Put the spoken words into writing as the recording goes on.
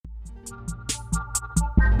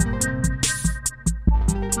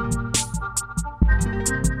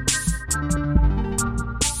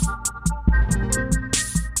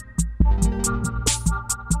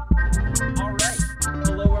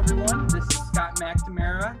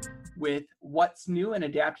With What's New in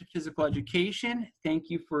Adaptive Physical Education. Thank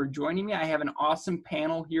you for joining me. I have an awesome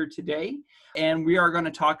panel here today, and we are going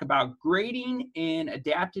to talk about grading in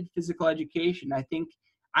adapted physical education. I think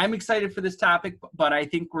I'm excited for this topic, but I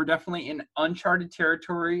think we're definitely in uncharted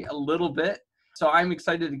territory a little bit. So I'm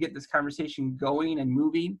excited to get this conversation going and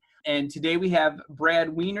moving. And today we have Brad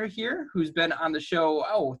Weiner here, who's been on the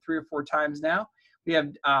show, 3 or 4 times now. We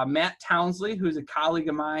have Matt Townsley, who's a colleague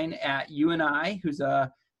of mine at UNI, who's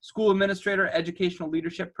a school administrator, educational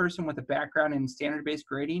leadership person with a background in standard-based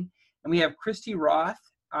grading. And we have Christy Roth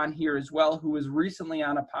on here as well, who was recently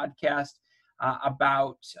on a podcast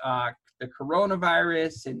about the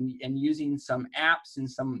coronavirus and using some apps and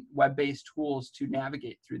some web-based tools to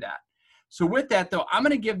navigate through that. So with that, though, I'm going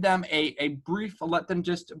to give them let them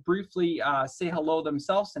just briefly say hello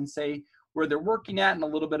themselves and say where they're working at and a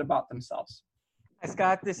little bit about themselves. Hi,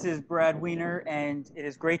 Scott. This is Brad Weiner, and it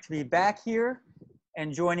is great to be back here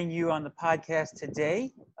and joining you on the podcast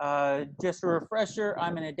today. Just a refresher,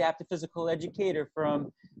 I'm an adaptive physical educator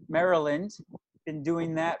from Maryland. Been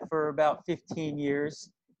doing that for about 15 years.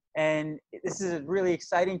 And this is really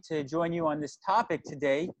exciting to join you on this topic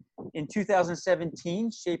today. In 2017,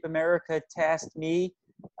 Shape America tasked me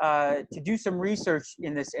to do some research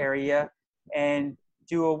in this area and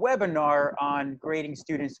do a webinar on grading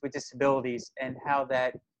students with disabilities and how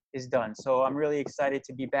that is done. So I'm really excited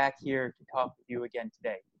to be back here to talk with you again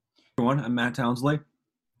today. Everyone, I'm Matt Townsley.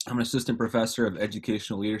 I'm an assistant professor of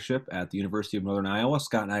educational leadership at the University of Northern Iowa.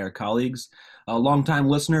 Scott and I are colleagues. A longtime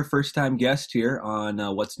listener, first-time guest here on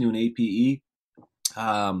What's New in APE.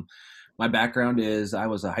 My background is I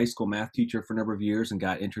was a high school math teacher for a number of years and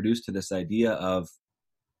got introduced to this idea of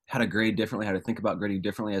how to grade differently, how to think about grading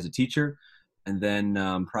differently as a teacher. And then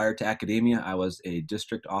prior to academia, I was a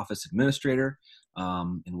district office administrator,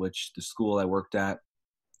 in which the school I worked at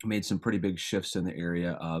made some pretty big shifts in the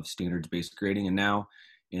area of standards-based grading. And now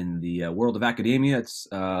in the world of academia, it's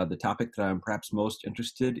the topic that I'm perhaps most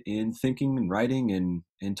interested in thinking and writing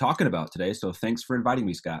and talking about today. So thanks for inviting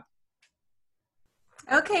me, Scott.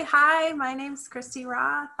 Okay, hi, my name's Christy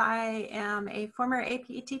Roth. I am a former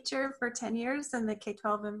APE teacher for 10 years in the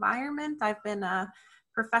K-12 environment. I've been a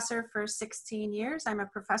professor for 16 years. I'm a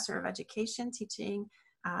professor of education teaching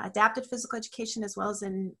adapted physical education as well as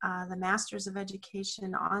in the Masters of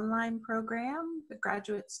Education online program, the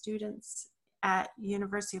graduate students at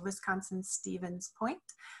University of Wisconsin Stevens Point.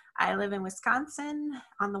 I live in Wisconsin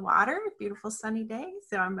on the water, beautiful sunny day.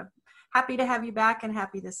 So I'm happy to have you back and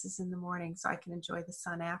happy this is in the morning so I can enjoy the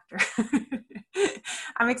sun after.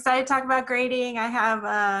 I'm excited to talk about grading.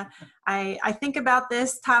 I think about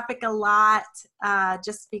this topic a lot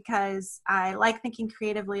just because I like thinking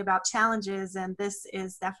creatively about challenges, and this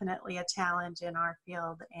is definitely a challenge in our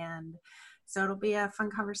field. And so it'll be a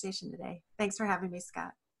fun conversation today. Thanks for having me,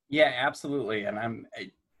 Scott. Yeah, absolutely. And I'm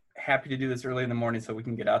happy to do this early in the morning so we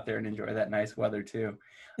can get out there and enjoy that nice weather too.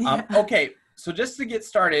 Okay, so just to get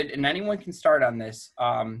started, and anyone can start on this,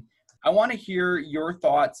 I want to hear your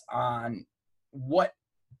thoughts on what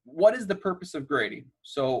is the purpose of grading?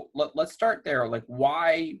 So let's start there. Like,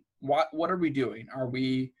 what are we doing? Are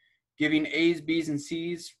we giving A's, B's, and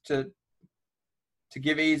C's to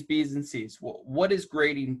give A's, B's, and C's? What is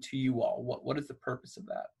grading to you all? What is the purpose of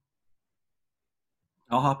that?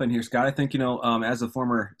 I'll hop in here, Scott. I think, as a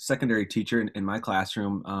former secondary teacher in my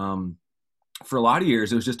classroom, for a lot of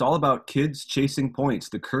years, it was just all about kids chasing points.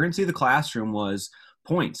 The currency of the classroom was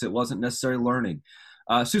points. It wasn't necessarily learning.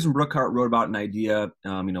 Susan Brookhart wrote about an idea,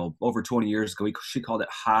 over 20 years ago. She called it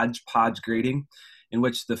hodgepodge grading, in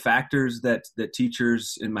which the factors that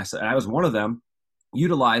teachers, and I was one of them,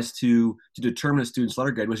 utilized to determine a student's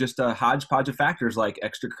letter grade was just a hodgepodge of factors like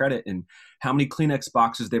extra credit and how many Kleenex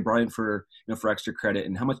boxes they brought in for extra credit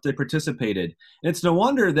and how much they participated. And it's no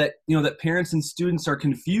wonder that, that parents and students are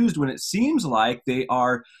confused when it seems like they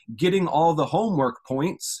are getting all the homework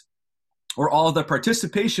points or all the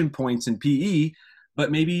participation points in PE, but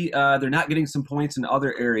maybe they're not getting some points in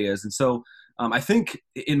other areas. And so I think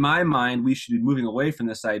in my mind, we should be moving away from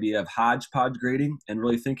this idea of hodgepodge grading and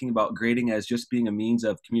really thinking about grading as just being a means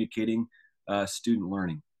of communicating student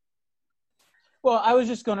learning. Well, I was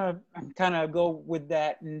just going to kind of go with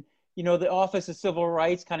that. And, the Office of Civil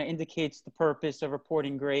Rights kind of indicates the purpose of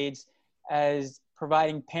reporting grades as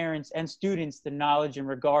providing parents and students the knowledge in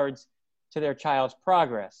regards to their child's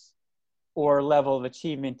progress or level of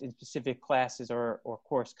achievement in specific classes or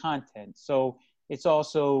course content. So it's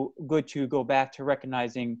also good to go back to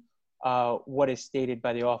recognizing what is stated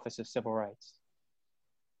by the Office of Civil Rights.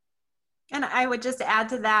 And I would just add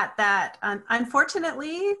to that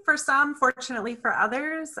unfortunately for some, fortunately for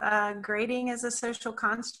others, grading is a social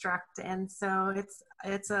construct. And so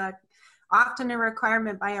it's often a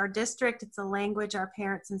requirement by our district. It's a language our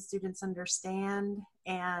parents and students understand,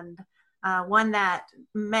 and one that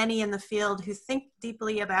many in the field who think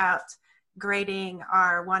deeply about grading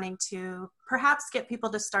are wanting to perhaps get people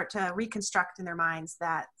to start to reconstruct in their minds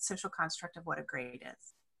that social construct of what a grade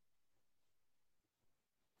is.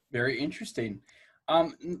 Very interesting.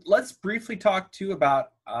 Let's briefly talk too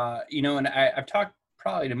about, and I've talked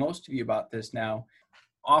probably to most of you about this now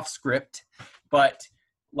off script, but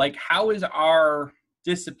like, how is our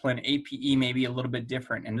discipline, APE, maybe a little bit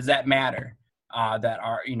different? And does that matter that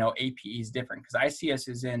our, APE is different? Because I see us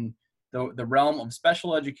as in the realm of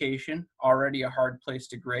special education, already a hard place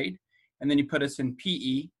to grade. And then you put us in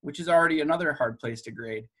PE, which is already another hard place to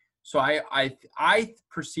grade. So I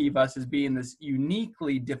perceive us as being this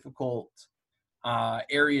uniquely difficult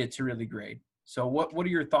area to really grade. So what are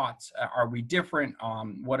your thoughts? Are we different?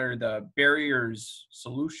 What are the barriers,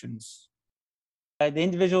 solutions? The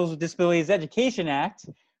Individuals with Disabilities Education Act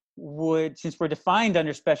would, since we're defined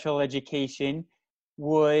under special education,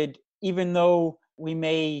 would, even though we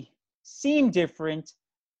may seem different,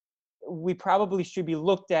 we probably should be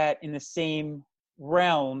looked at in the same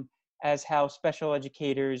realm as how special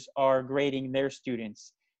educators are grading their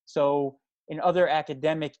students. So in other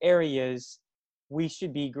academic areas, we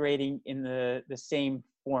should be grading in the same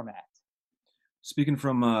format. Speaking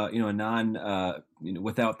from a non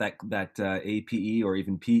without that APE or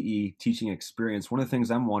even PE teaching experience, one of the things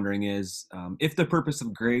I'm wondering is if the purpose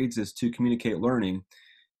of grades is to communicate learning.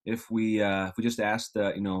 If we just ask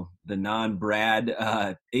the non-Brad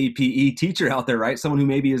APE teacher out there, right, someone who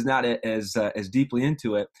maybe is not as deeply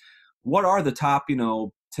into it, what are the top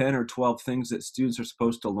 10 or 12 things that students are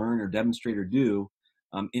supposed to learn or demonstrate or do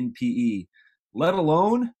in PE? Let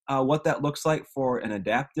alone what that looks like for an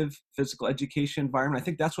adaptive physical education environment. I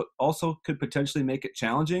think that's what also could potentially make it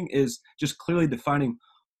challenging, is just clearly defining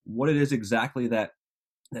what it is exactly that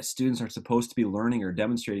students are supposed to be learning or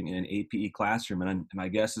demonstrating in an APE classroom. And my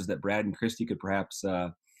guess is that Brad and Christy could perhaps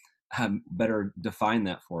better define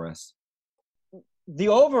that for us. The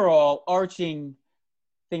overall arching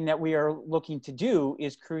thing that we are looking to do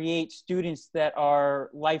is create students that are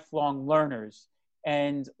lifelong learners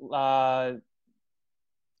and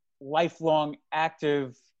lifelong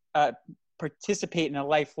active, participate in a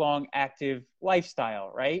lifelong active lifestyle,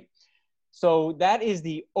 right? So that is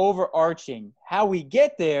the overarching. How we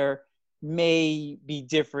get there may be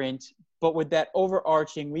different, but with that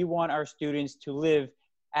overarching, we want our students to live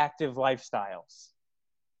active lifestyles.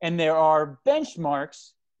 And there are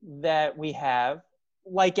benchmarks that we have,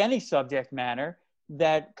 like any subject matter,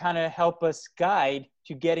 that kind of help us guide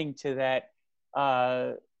to getting to that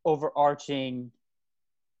overarching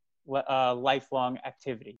lifelong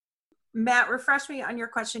activity. Matt, refresh me on your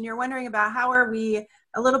question. You're wondering about how are we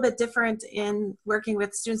a little bit different in working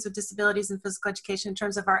with students with disabilities in physical education in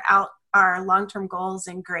terms of our long-term goals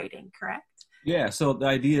in grading, correct? Yeah, so the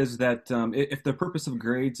idea is that if the purpose of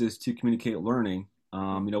grades is to communicate learning,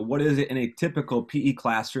 what is it in a typical PE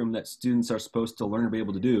classroom that students are supposed to learn or be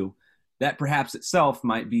able to do? That perhaps itself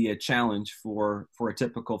might be a challenge for a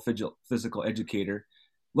typical physical educator,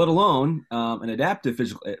 let alone an adaptive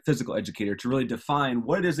physical educator, to really define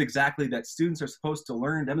what it is exactly that students are supposed to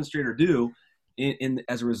learn, demonstrate, or do in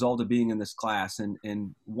as a result of being in this class.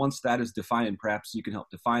 And once that is defined, perhaps you can help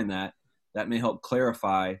define that. That may help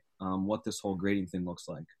clarify what this whole grading thing looks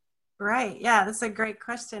like. Right. Yeah, that's a great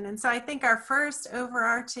question. And so I think our first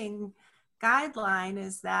overarching guideline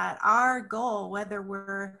is that our goal, whether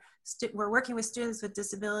we're working with students with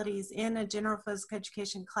disabilities in a general physical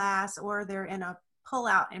education class or they're in a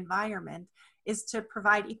pull-out environment, is to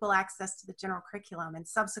provide equal access to the general curriculum. And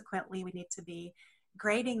subsequently, we need to be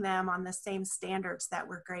grading them on the same standards that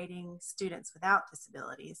we're grading students without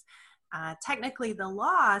disabilities. Technically, the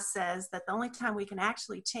law says that the only time we can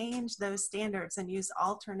actually change those standards and use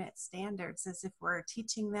alternate standards is if we're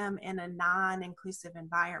teaching them in a non-inclusive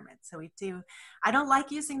environment. So I don't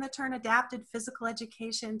like using the term adapted physical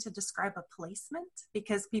education to describe a placement,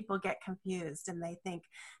 because people get confused and they think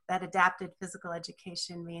that adapted physical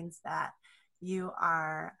education means that you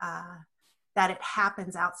are that it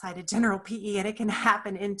happens outside of general PE, and it can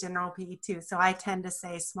happen in general PE too. So I tend to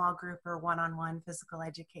say small group or one-on-one physical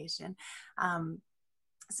education.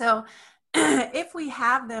 So if we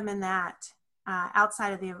have them in that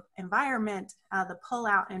outside of the environment, the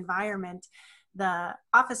pull-out environment, the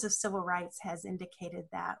Office of Civil Rights has indicated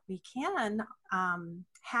that we can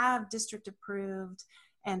have district approved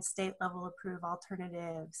and state level approved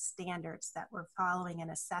alternative standards that we're following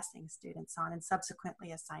and assessing students on and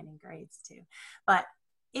subsequently assigning grades to. But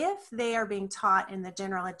if they are being taught in the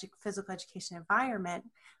general physical education environment,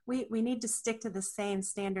 we need to stick to the same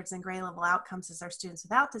standards and grade level outcomes as our students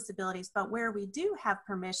without disabilities. But where we do have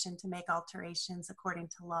permission to make alterations according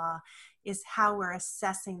to law is how we're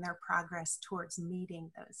assessing their progress towards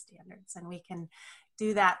meeting those standards. And we can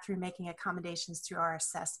do that through making accommodations through our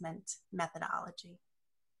assessment methodology.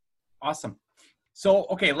 Awesome. So,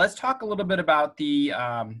 okay, let's talk a little bit about the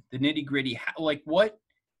nitty gritty. Like, what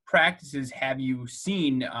practices have you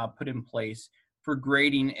seen put in place for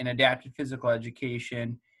grading in adapted physical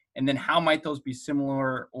education? And then how might those be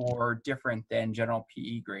similar or different than general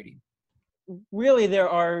PE grading? Really, there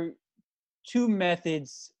are two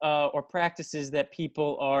methods or practices that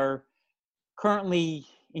people are currently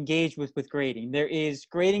engaged with grading. There is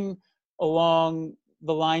grading along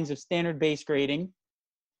the lines of standard-based grading,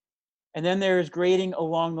 and then there's grading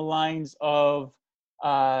along the lines of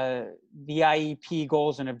the IEP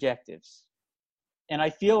goals and objectives. And I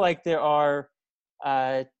feel like there are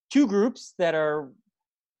two groups that are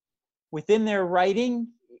within their writing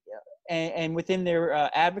and within their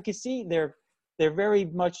advocacy. They're very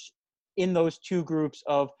much in those two groups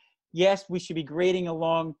of, yes, we should be grading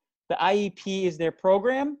along, the IEP is their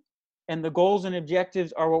program, and the goals and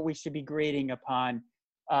objectives are what we should be grading upon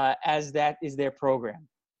as that is their program.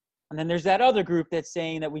 And then there's that other group that's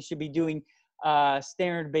saying that we should be doing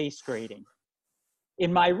standard-based grading.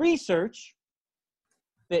 In my research,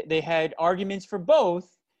 they had arguments for both.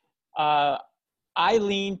 I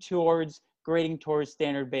lean towards grading towards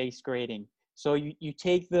standard-based grading. So you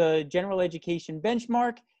take the general education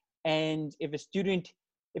benchmark, and if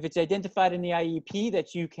it's identified in the IEP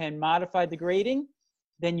that you can modify the grading,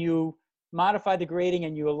 then you modify the grading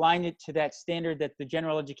and you align it to that standard that the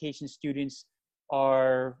general education students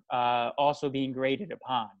are also being graded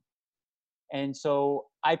upon. And so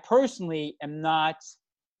I personally am not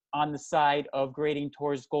on the side of grading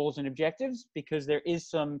towards goals and objectives, because there is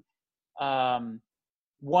some,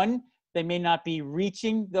 one, they may not be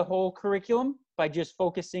reaching the whole curriculum by just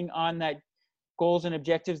focusing on that goals and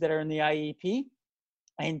objectives that are in the IEP.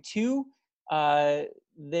 And two,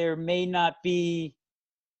 there may not be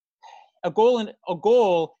a goal, and a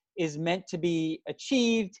goal is meant to be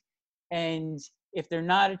achieved. And if they're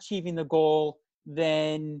not achieving the goal,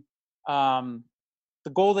 then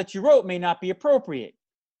the goal that you wrote may not be appropriate.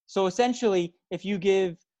 So essentially, if you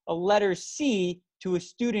give a letter C to a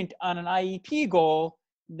student on an IEP goal,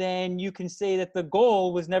 then you can say that the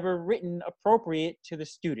goal was never written appropriate to the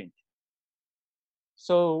student.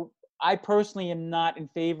 So I personally am not in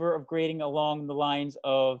favor of grading along the lines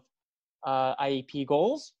of IEP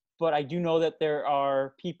goals, but I do know that there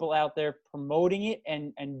are people out there promoting it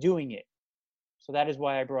and doing it. So that is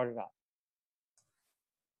why I brought it up.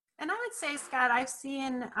 And I would say, Scott, I've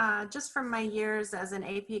seen just from my years as an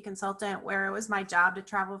AP consultant, where it was my job to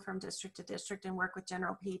travel from district to district and work with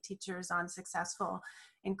general PE teachers on successful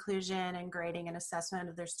inclusion and grading and assessment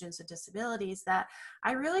of their students with disabilities, that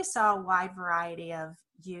I really saw a wide variety of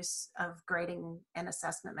use of grading and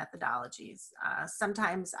assessment methodologies.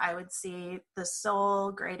 Sometimes I would see the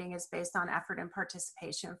sole grading is based on effort and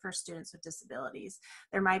participation for students with disabilities.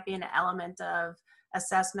 There might be an element of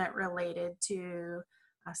assessment related to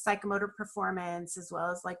psychomotor performance, as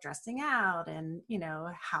well as like dressing out and, you know,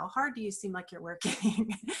 how hard do you seem like you're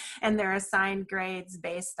working? And they're assigned grades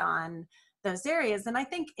based on those areas. And I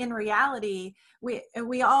think in reality,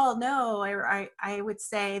 we all know, I would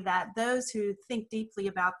say that those who think deeply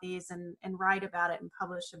about these and write about it and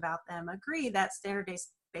publish about them agree that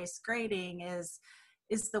standard-based grading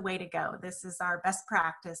is the way to go. This is our best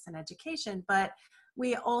practice in education. But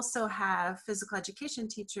we also have physical education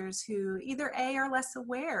teachers who either A, are less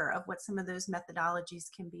aware of what some of those methodologies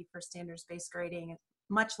can be for standards-based grading,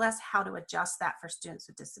 much less how to adjust that for students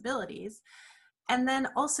with disabilities. And then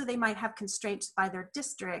also they might have constraints by their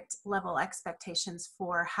district level expectations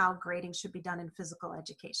for how grading should be done in physical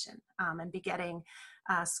education, and be getting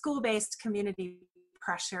school-based community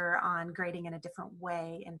pressure on grading in a different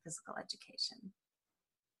way in physical education.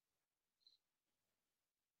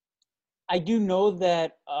 I do know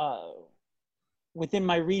that within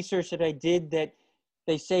my research that I did, that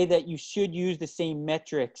they say that you should use the same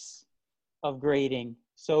metrics of grading.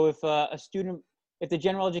 So if if the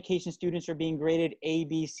general education students are being graded A,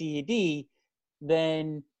 B, C, D,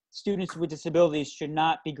 then students with disabilities should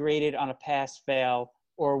not be graded on a pass-fail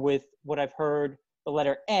or with what I've heard, the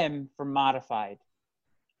letter M for modified.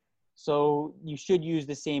 So you should use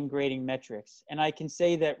the same grading metrics. And I can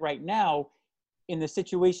say that right now, in the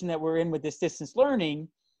situation that we're in with this distance learning,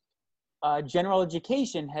 general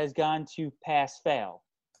education has gone to pass-fail.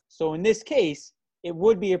 So in this case, it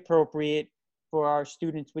would be appropriate for our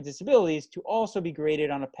students with disabilities to also be graded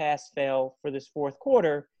on a pass-fail for this fourth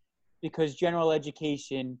quarter, because general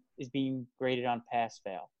education is being graded on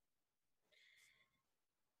pass-fail.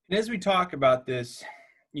 And as we talk about this,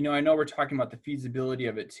 I know we're talking about the feasibility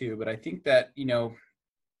of it too, but I think that,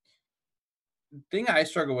 the thing I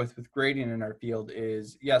struggle with grading in our field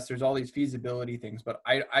is, yes, there's all these feasibility things, but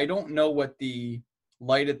I don't know what the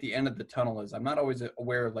light at the end of the tunnel is. I'm not always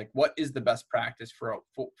aware of what is the best practice for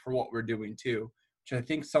what we're doing too, which I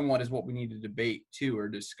think somewhat is what we need to debate too, or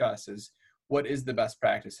discuss, is what is the best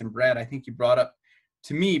practice. And Brad, I think you brought up,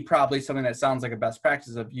 to me, probably something that sounds like a best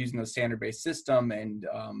practice of using the standard-based system and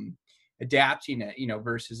adapting it,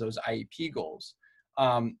 versus those IEP goals.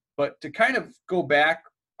 But to kind of go back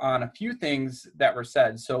on a few things that were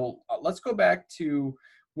said. So let's go back to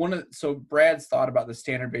so Brad's thought about the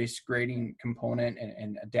standard-based grading component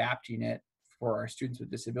and adapting it for our students with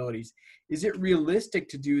disabilities. Is it realistic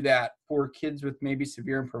to do that for kids with maybe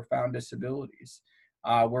severe and profound disabilities,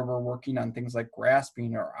 where we're working on things like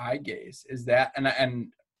grasping or eye gaze? Is that, and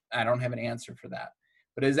I don't have an answer for that,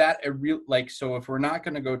 but is that a real, so if we're not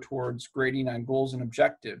going to go towards grading on goals and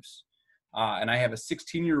objectives, and I have a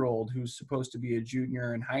 16-year-old who's supposed to be a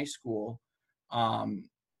junior in high school,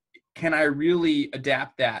 can I really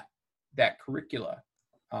adapt that curricula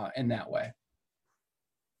in that way?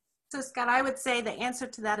 So Scott, I would say the answer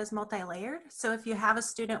to that is multi-layered. So if you have a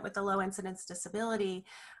student with a low incidence disability,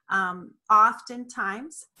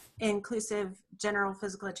 oftentimes inclusive general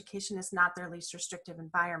physical education is not their least restrictive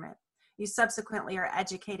environment. You subsequently are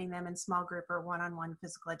educating them in small group or one-on-one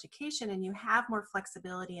physical education, and you have more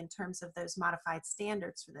flexibility in terms of those modified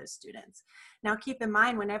standards for those students. Now, keep in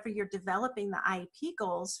mind, whenever you're developing the IEP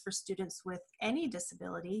goals for students with any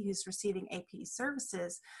disability who's receiving APE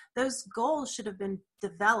services, those goals should have been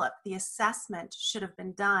developed. The assessment should have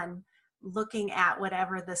been done looking at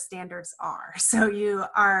whatever the standards are. So you're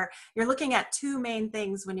looking at two main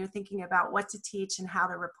things when you're thinking about what to teach and how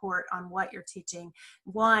to report on what you're teaching.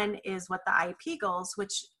 One is what the IEP goals,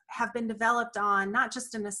 which have been developed on not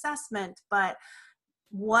just an assessment, but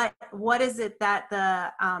what is it that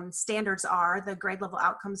the standards are, the grade level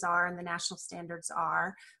outcomes are, and the national standards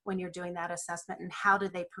are when you're doing that assessment, and how do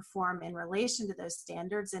they perform in relation to those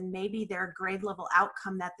standards? And maybe their grade level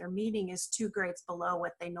outcome that they're meeting is 2 grades below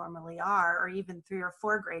what they normally are, or even 3 or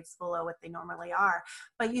 4 grades below what they normally are.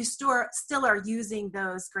 But you still are using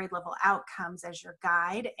those grade level outcomes as your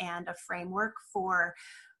guide and a framework for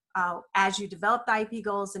as you develop the IEP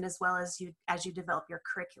goals, and as well as you develop your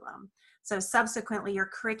curriculum. So subsequently, your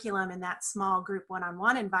curriculum in that small group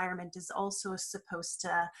one-on-one environment is also supposed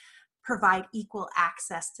to provide equal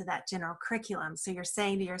access to that general curriculum. So you're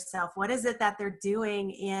saying to yourself, what is it that they're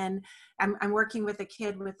doing I'm working with a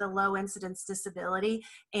kid with a low incidence disability,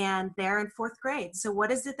 and they're in 4th grade. So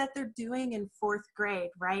what is it that they're doing in 4th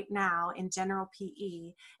grade right now in general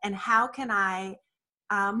PE? And how can I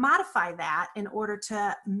modify that in order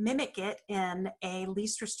to mimic it in a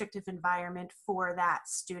least restrictive environment for that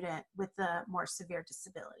student with the more severe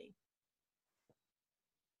disability?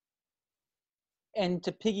 And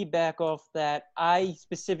to piggyback off that, I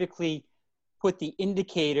specifically put the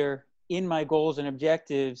indicator in my goals and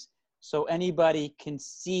objectives so anybody can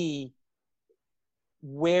see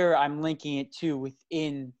where I'm linking it to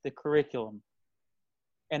within the curriculum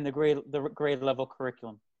and the grade level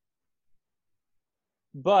curriculum.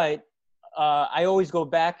 But I always go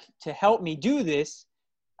back to help me do this.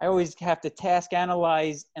 I always have to task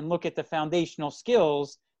analyze and look at the foundational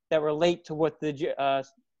skills that relate to what the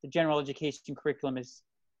general education curriculum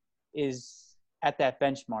is at that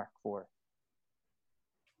benchmark for.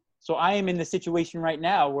 So I am in the situation right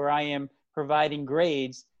now where I am providing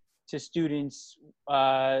grades to students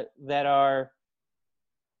that are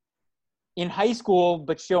in high school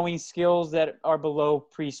but showing skills that are below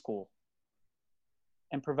preschool,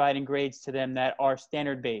 and providing grades to them that are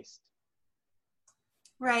standard-based.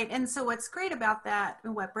 Right, and so what's great about that,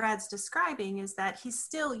 and what Brad's describing, is that he's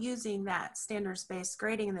still using that standards-based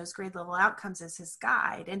grading and those grade level outcomes as his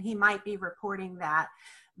guide, and he might be reporting that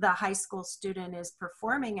the high school student is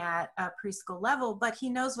performing at a preschool level, but he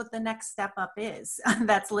knows what the next step up is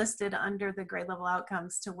that's listed under the grade level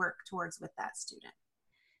outcomes to work towards with that student.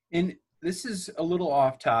 And this is a little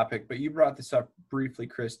off topic, but you brought this up briefly,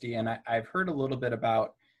 Christy, and I've heard a little bit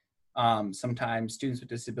about sometimes students with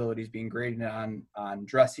disabilities being graded on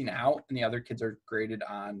dressing out, and the other kids are graded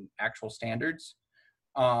on actual standards.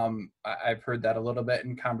 I've heard that a little bit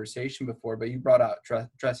in conversation before, but you brought out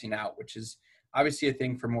dressing out, which is obviously a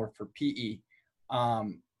thing for PE.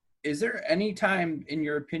 Is there any time in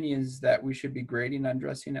your opinions that we should be grading on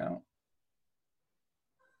dressing out?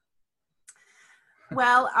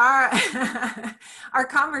 Well, our our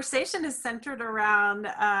conversation is centered around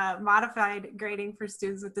modified grading for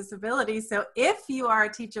students with disabilities. So if you are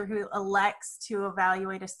a teacher who elects to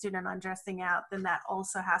evaluate a student on dressing out, then that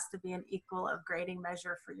also has to be an equal of grading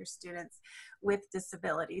measure for your students with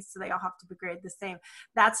disabilities. So they all have to be graded the same.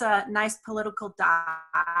 That's a nice political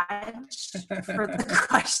dodge for the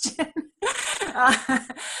question.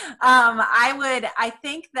 I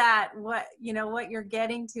think that what you're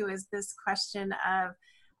getting to is this question of,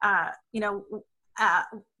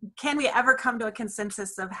 can we ever come to a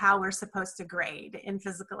consensus of how we're supposed to grade in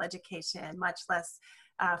physical education, much less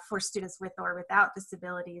for students with or without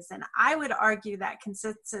disabilities? And I would argue that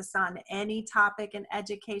consensus on any topic in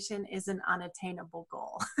education is an unattainable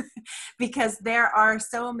goal because there are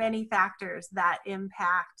so many factors that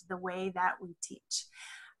impact the way that we teach.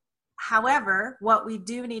 However, what we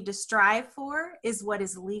do need to strive for is what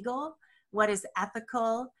is legal, what is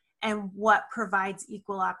ethical, and what provides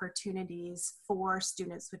equal opportunities for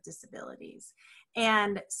students with disabilities.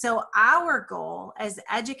 And so our goal as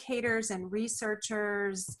educators and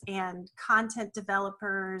researchers and content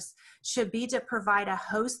developers should be to provide a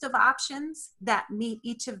host of options that meet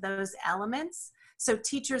each of those elements, so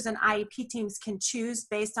teachers and IEP teams can choose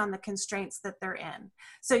based on the constraints that they're in.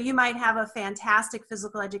 So you might have a fantastic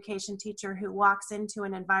physical education teacher who walks into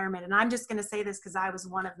an environment, and I'm just going to say this because I was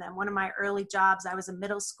one of them. One of my early jobs, I was a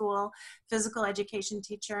middle school physical education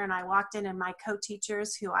teacher, and I walked in and my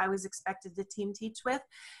co-teachers, who I was expected to team teach with,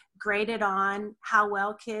 graded on how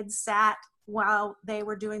well kids sat while they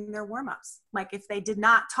were doing their warm-ups, like if they did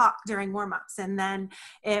not talk during warm-ups. And then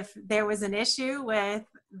if there was an issue with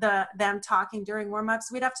them talking during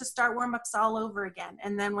warm-ups, we'd have to start warm-ups all over again.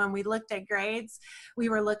 And then when we looked at grades, we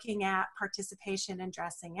were looking at participation and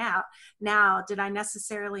dressing out. Now, did I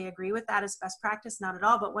necessarily agree with that as best practice? Not at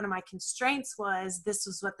all. But one of my constraints was this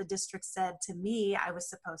was what the district said to me I was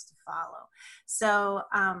supposed to follow. So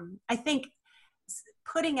I think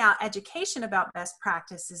putting out education about best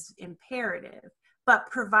practice is imperative, but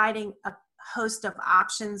providing a host of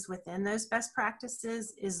options within those best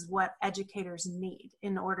practices is what educators need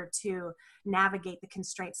in order to navigate the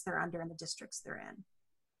constraints they're under in the districts they're in.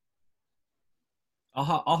 I'll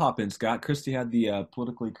hop in, Scott. Christy had the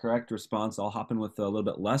politically correct response. I'll hop in with a little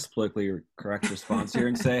bit less politically correct response here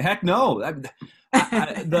and say, heck no.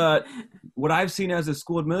 What I've seen as a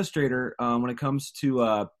school administrator when it comes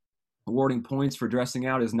to awarding points for dressing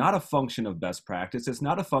out is not a function of best practice. It's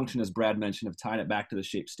not a function, as Brad mentioned, of tying it back to the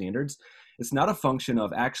SHAPE standards. It's not a function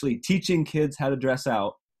of actually teaching kids how to dress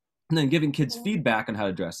out and then giving kids feedback on how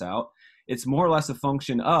to dress out. It's more or less a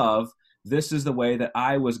function of, this is the way that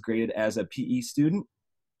I was graded as a PE student.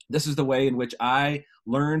 This is the way in which I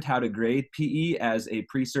learned how to grade PE as a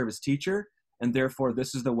pre-service teacher. And therefore,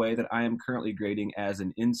 this is the way that I am currently grading as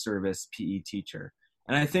an in-service PE teacher.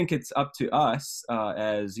 And I think it's up to us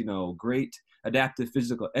as, great adaptive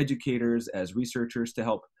physical educators, as researchers, to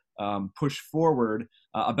help push forward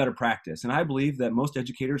a better practice. And I believe that most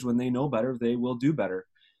educators, when they know better, they will do better.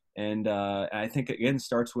 And I think, again,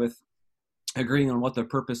 starts with agreeing on what the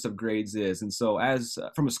purpose of grades is. And so as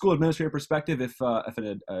from a school administrator perspective, if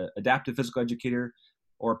an adaptive physical educator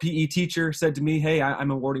or a PE teacher said to me, hey,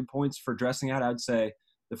 I'm awarding points for dressing out, I'd say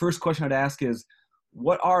the first question I'd ask is,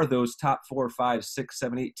 what are those top 4, 5, 6,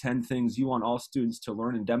 7, 8, 10 things you want all students to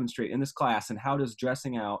learn and demonstrate in this class, and how does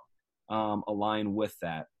dressing out align with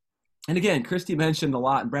that? And again, Christy mentioned a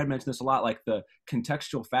lot, and Brad mentioned this a lot, like the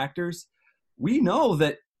contextual factors. We know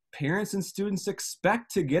that parents and students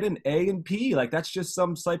expect to get an A in PE. Like, that's just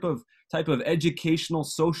some type of educational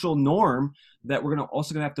social norm that we're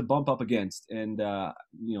also gonna have to bump up against. And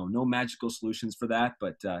no magical solutions for that.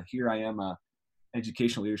 But here I am,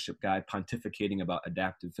 educational leadership guy, pontificating about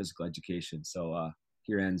adaptive physical education. So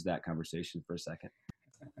here ends that conversation for a second.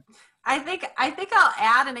 I think I'll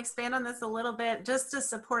add and expand on this a little bit, just to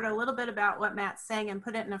support a little bit about what Matt's saying and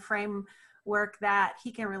put it in a framework that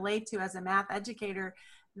he can relate to as a math educator.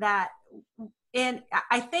 And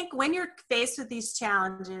I think when you're faced with these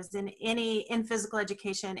challenges in physical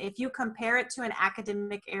education, if you compare it to an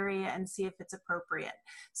academic area and see if it's appropriate.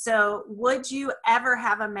 So would you ever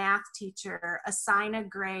have a math teacher assign a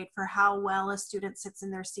grade for how well a student sits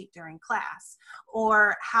in their seat during class,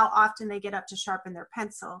 or how often they get up to sharpen their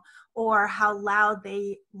pencil, or how loud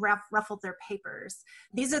they ruffled their papers.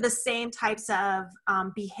 These are the same types of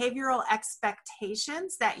behavioral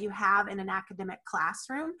expectations that you have in an academic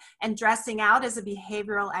classroom, and dressing out is a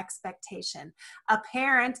behavioral expectation. A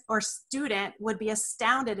parent or student would be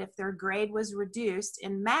astounded if their grade was reduced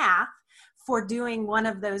in math for doing one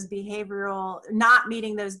of those not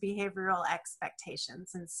meeting those behavioral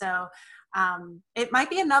expectations. And so it might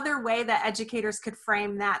be another way that educators could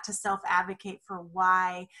frame that to self-advocate for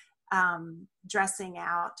why dressing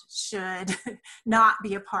out should not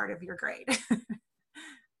be a part of your grade.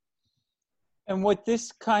 And what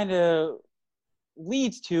this kind of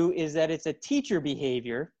leads to is that it's a teacher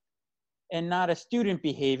behavior and not a student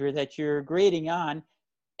behavior that you're grading on,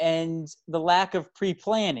 and the lack of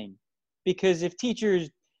pre-planning. Because if teachers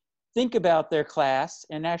think about their class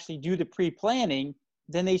and actually do the pre-planning,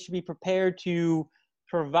 then they should be prepared to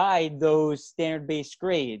provide those standard-based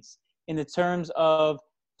grades in the terms of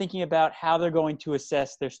thinking about how they're going to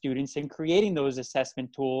assess their students and creating those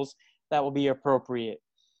assessment tools that will be appropriate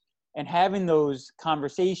and having those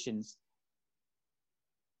conversations.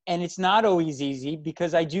 And it's not always easy,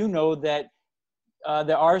 because I do know that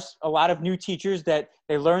there are a lot of new teachers that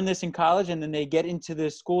they learn this in college and then they get into the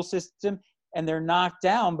school system and they're knocked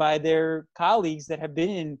down by their colleagues that have been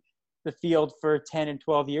in the field for 10 and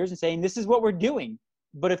 12 years and saying, this is what we're doing.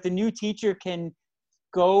 But if the new teacher can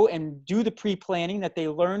go and do the pre-planning that they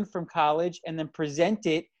learned from college and then present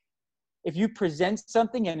it, if you present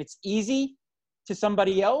something and it's easy to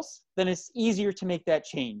somebody else, then it's easier to make that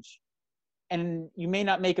change. And you may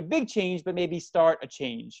not make a big change, but maybe start a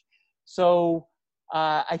change. So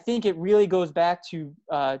I think it really goes back to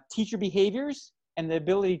teacher behaviors and the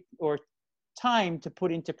ability or time to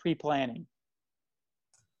put into pre-planning.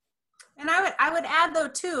 And I would add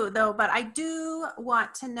but I do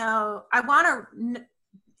want to know, I want to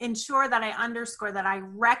ensure that I underscore that I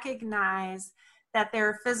recognize that there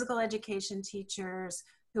are physical education teachers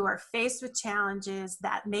who are faced with challenges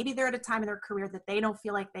that maybe they're at a time in their career that they don't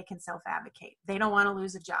feel like they can self-advocate. They don't want to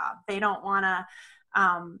lose a job. They don't want to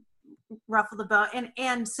ruffle the boat.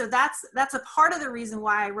 And so that's a part of the reason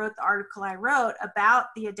why I wrote the article I wrote about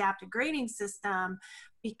the adaptive grading system,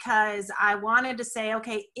 because I wanted to say,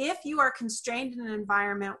 okay, if you are constrained in an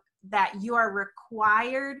environment that you are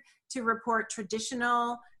required to report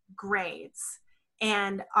traditional grades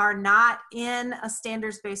and are not in a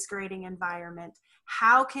standards-based grading environment,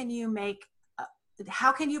 how can you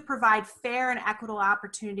provide fair and equitable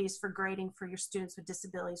opportunities for grading for your students with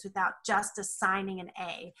disabilities without just assigning an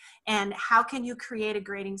A? And how can you create a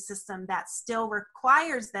grading system that still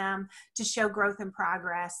requires them to show growth and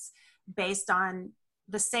progress based on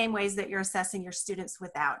the same ways that you're assessing your students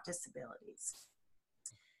without disabilities?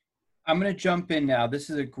 I'm going to jump in now. This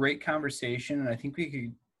is a great conversation, and I think we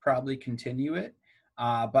could probably continue it,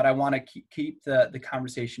 but I want to keep the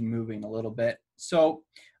conversation moving a little bit. So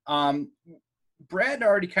Brad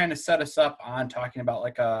already kind of set us up on talking about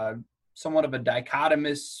like a somewhat of a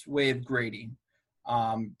dichotomous way of grading,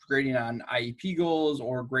 grading on IEP goals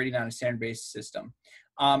or grading on a standard-based system.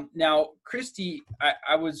 Now, Christy,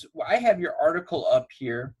 I have your article up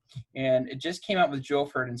here, and it just came out with Joe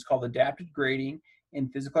Ferd, and it's called Adaptive Grading in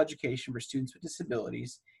Physical Education for Students with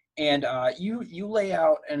Disabilities. And you lay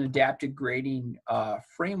out an adaptive grading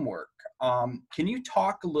framework. Can you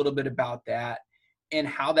talk a little bit about that and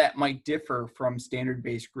how that might differ from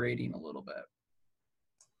standard-based grading a little bit?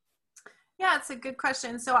 Yeah, it's a good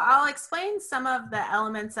question. So I'll explain some of the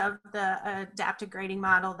elements of the adaptive grading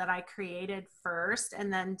model that I created first,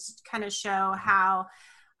 and then kind of show how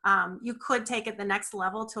you could take it the next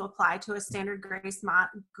level to apply to a standards-based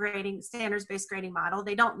grading model.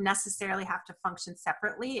 They don't necessarily have to function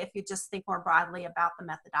separately. If you just think more broadly about the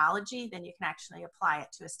methodology, then you can actually apply it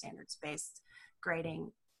to a standards-based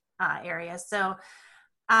grading area. So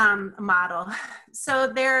model. So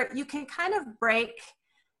there you can kind of break.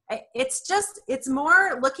 It's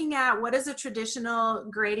more looking at what is a traditional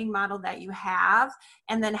grading model that you have,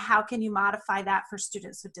 and then how can you modify that for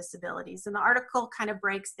students with disabilities. And the article kind of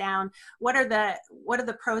breaks down what are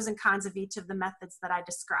the pros and cons of each of the methods that I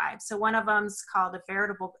described. So one of them is called a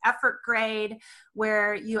veritable effort grade,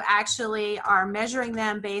 where you actually are measuring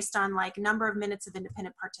them based on like number of minutes of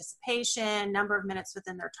independent participation, number of minutes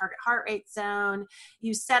within their target heart rate zone.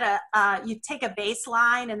 You take a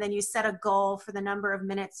baseline and then you set a goal for the number of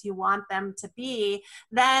minutes you want them to be.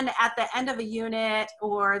 Then at the end of a unit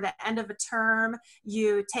or the end of a term,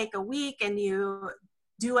 you take a week and you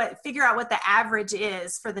figure out what the average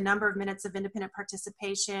is for the number of minutes of independent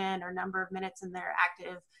participation or number of minutes in their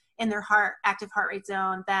active heart rate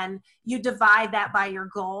zone, then you divide that by your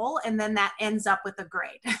goal, and then that ends up with a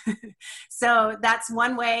grade. So that's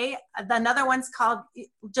one way. Another one's called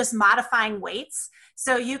just modifying weights.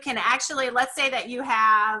 So you can actually, let's say that you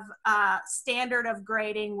have a standard of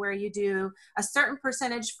grading where you do a certain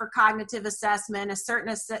percentage for cognitive assessment, a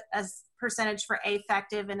certain percentage for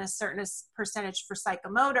affective, and a certain percentage for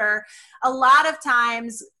psychomotor. A lot of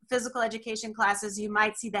times, physical education classes, you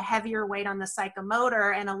might see the heavier weight on the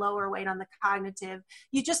psychomotor and a lower weight on the cognitive.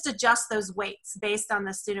 You just adjust those weights based on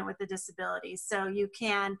the student with the disability. So you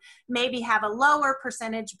can maybe have a lower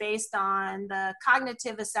percentage based on the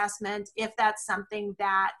cognitive assessment if that's something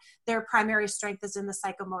that their primary strength is in the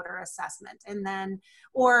psychomotor assessment. And then,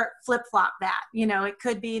 or flip-flop that. It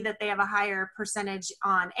could be that they have a higher percentage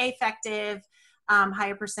on affective,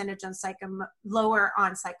 higher percentage on lower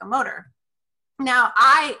on psychomotor. Now,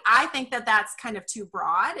 I think that that's kind of too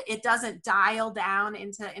broad. It doesn't dial down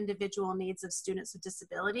into individual needs of students with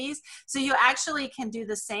disabilities. So you actually can do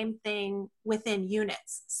the same thing within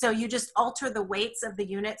units. So you just alter the weights of the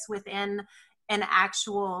units within an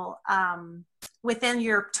actual, within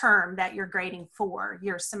your term that you're grading for,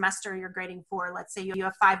 your semester you're grading for. Let's say you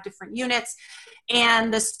have 5 different units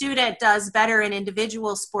and the student does better in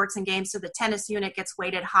individual sports and games, so the tennis unit gets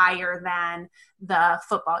weighted higher than the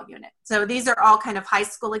football unit. So these are all kind of high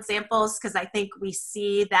school examples, because I think we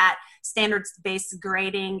see that standards-based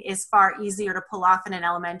grading is far easier to pull off in an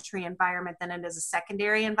elementary environment than it is a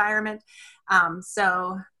secondary environment.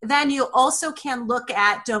 So then you also can look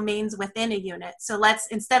at domains within a unit. So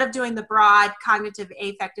instead of doing the broad cognitive,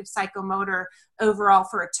 affective, psychomotor overall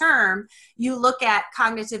for a term, you look at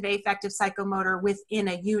cognitive, affective, psychomotor within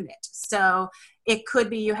a unit. So it could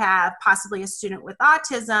be you have possibly a student with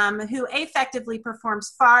autism who affectively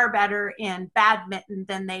performs far better in badminton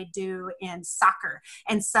than they do in soccer.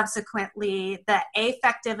 And subsequently, the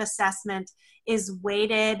affective assessment is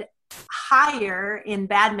weighted higher in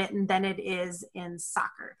badminton than it is in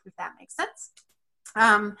soccer, if that makes sense.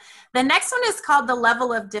 The next one is called the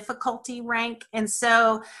level of difficulty rank. And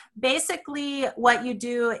so basically what you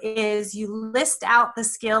do is you list out the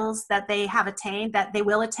skills that they have attained, that they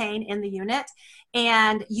will attain in the unit,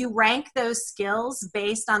 and you rank those skills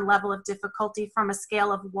based on level of difficulty from a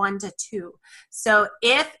scale of 1 to 2. So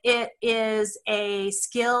if it is a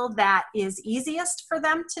skill that is easiest for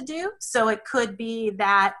them to do, so it could be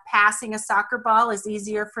that passing a soccer ball is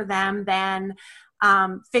easier for them than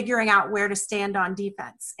figuring out where to stand on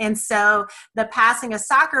defense. And so the passing a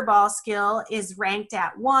soccer ball skill is ranked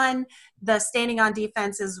at 1. The standing on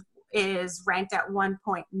defense is ranked at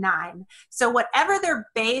 1.9. So whatever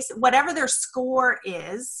their score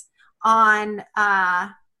is on,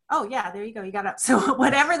 oh yeah, there you go, you got it up. So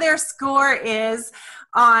whatever their score is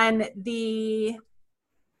on the,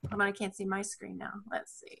 I can't see my screen now.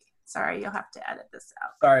 Let's see. Sorry, you'll have to edit this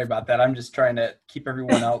out. Sorry about that. I'm just trying to keep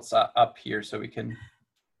everyone else up here so we can.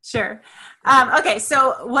 Sure. Okay,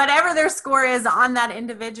 so whatever their score is on that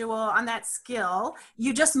individual, on that skill,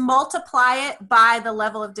 you just multiply it by the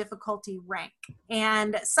level of difficulty rank.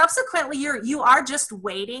 And subsequently, you are just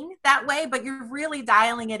weighting that way, but you're really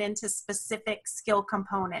dialing it into specific skill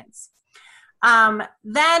components.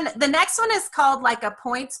 Then the next one is called like a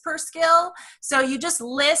points per skill. So you just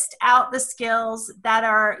list out the skills that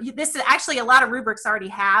are, this is actually a lot of rubrics already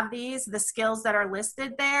have the skills that are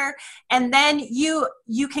listed there. And then you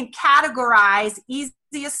can categorize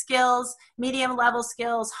easiest skills, medium level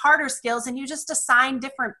skills, harder skills, and you just assign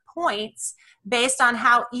different points based on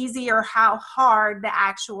how easy or how hard the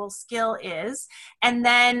actual skill is. And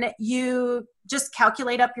then you just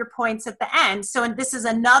calculate up your points at the end. So, and this is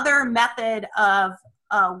another method of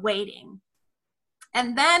weighting.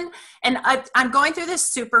 And then, I'm going through this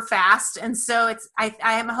super fast. And so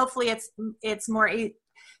hopefully it's more,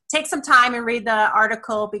 take some time and read the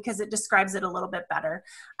article because it describes it a little bit better.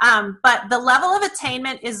 But the level of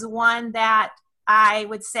attainment is one that I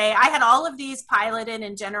would say I had all of these piloted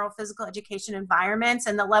in general physical education environments,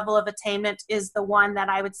 and the level of attainment is the one that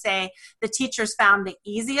I would say the teachers found the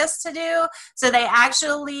easiest to do. So they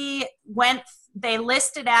actually they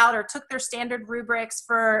listed out or took their standard rubrics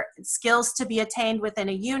for skills to be attained within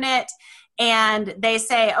a unit. And they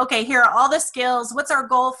say, okay, here are all the skills. What's our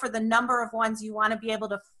goal for the number of ones you want to be able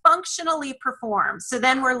to functionally perform? So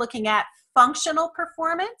then we're looking at functional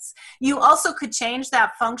performance. You also could change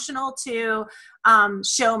that functional to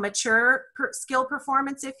show mature skill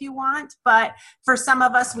performance if you want. But for some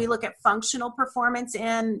of us, we look at functional performance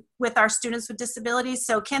with our students with disabilities.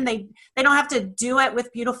 So they don't have to do it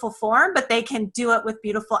with beautiful form, but they can do it with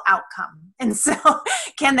beautiful outcome. And so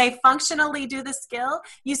can they functionally do the skill?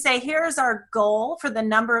 You say, here's our goal for the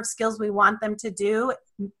number of skills we want them to do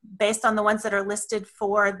based on the ones that are listed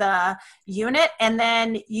for the unit. And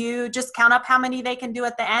then you just count up how many they can do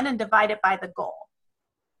at the end and divide it by the goal.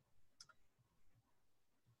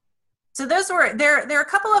 So there are a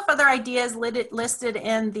couple of other ideas listed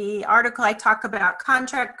in the article. I talk about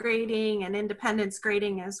contract grading and independence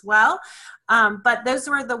grading as well. But those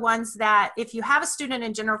were the ones that if you have a student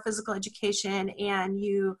in general physical education and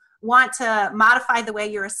you want to modify the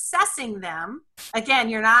way you're assessing them, again,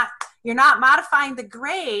 you're not modifying the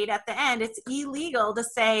grade at the end. It's illegal to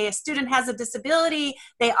say a student has a disability,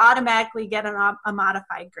 they automatically get a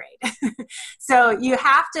modified grade. So you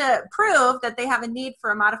have to prove that they have a need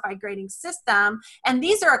for a modified grading system. And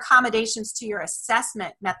these are accommodations to your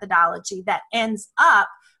assessment methodology that ends up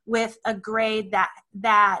with a grade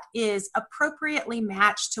that is appropriately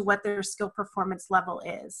matched to what their skill performance level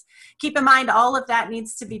is. Keep in mind, all of that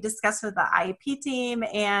needs to be discussed with the IEP team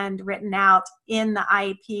and written out in the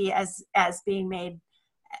IEP as being made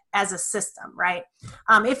as a system, right?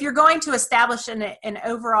 If you're going to establish an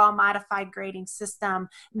overall modified grading system,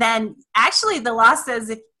 then actually the law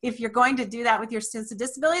says if you're going to do that with your students with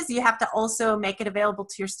disabilities, you have to also make it available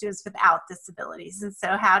to your students without disabilities. And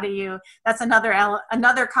so that's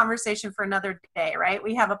another conversation for another day, right?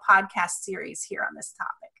 We have a podcast series here on this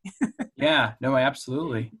topic. Yeah, no,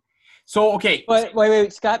 absolutely. So, okay.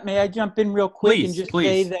 Wait, Scott, may I jump in real quick and just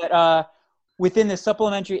say that within the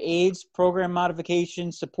supplementary aids program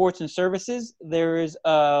modification supports and services, there is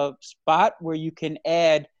a spot where you can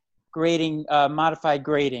add grading, modified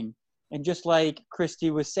grading. And just like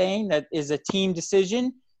Christy was saying, that is a team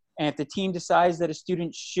decision. And if the team decides that a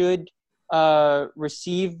student should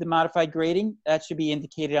receive the modified grading, that should be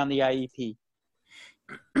indicated on the IEP.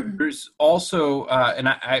 There's also,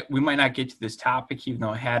 and we might not get to this topic, even though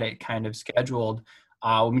I had it kind of scheduled.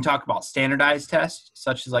 When we talk about standardized tests,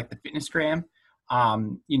 such as like the FitnessGram,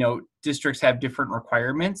 districts have different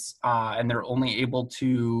requirements, and they're only able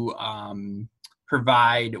to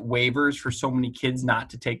provide waivers for so many kids not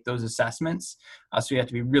to take those assessments. So you have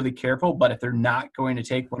to be really careful. But if they're not going to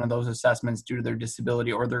take one of those assessments due to their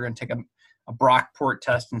disability, or they're going to take a Brockport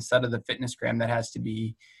test instead of the FitnessGram, that has to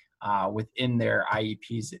be within their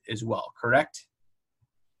IEPs as well, correct?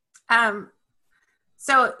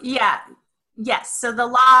 Yes. So the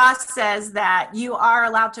law says that you are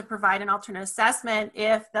allowed to provide an alternate assessment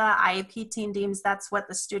if the IEP team deems that's what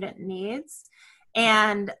the student needs.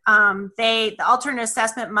 And the alternate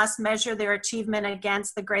assessment must measure their achievement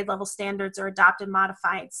against the grade level standards or adopted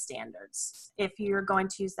modified standards if you're going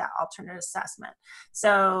to use that alternate assessment.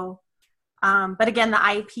 So, but again, the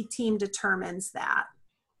IEP team determines that.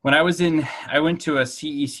 When I went to a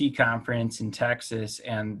CEC conference in Texas,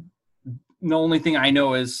 and the only thing I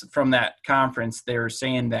know is from that conference, they were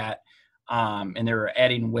saying that, and they were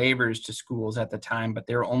adding waivers to schools at the time, but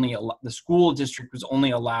the school district was only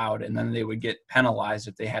allowed, and then they would get penalized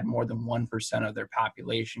if they had more than 1% of their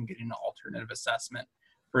population getting an alternative assessment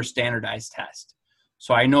for a standardized test.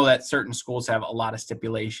 So I know that certain schools have a lot of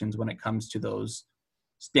stipulations when it comes to those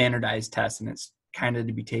standardized tests, and it's kind of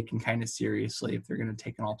to be taken kind of seriously if they're going to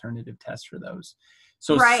take an alternative test for those.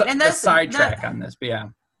 So right, and a sidetrack on this, but yeah.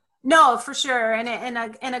 No, for sure. And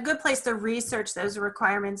a good place to research those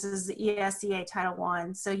requirements is the ESEA Title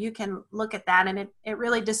I. So you can look at that, and it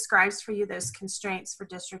really describes for you those constraints for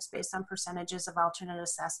districts based on percentages of alternate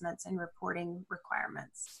assessments and reporting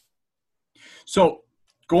requirements. So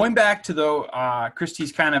going back to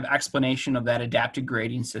Christy's kind of explanation of that adapted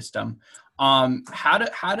grading system, how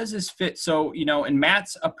does this fit? So, and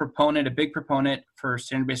Matt's a big proponent for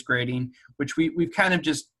standard-based grading, which we've kind of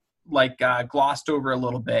just glossed over a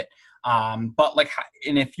little bit. But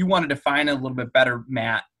and if you want to define it a little bit better,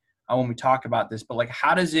 Matt, when we talk about this, but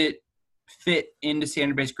how does it fit into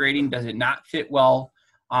standard-based grading? Does it not fit well?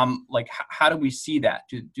 How do we see that?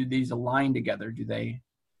 Do these align together? Do they,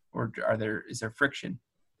 or is there friction?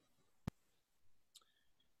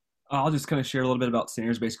 I'll just kind of share a little bit about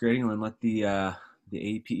standards-based grading and then let the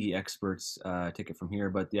APE experts take it from here.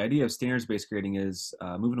 But the idea of standards-based grading is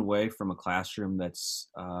moving away from a classroom that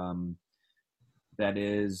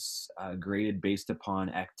is graded based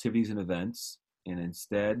upon activities and events, and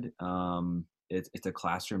instead it's a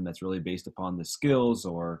classroom that's really based upon the skills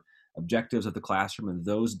or objectives of the classroom, and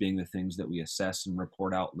those being the things that we assess and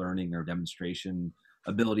report out learning or demonstration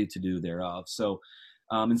ability to do thereof. So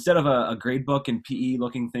instead of a grade book in PE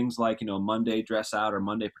looking things like, Monday dress out or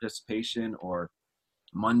Monday participation or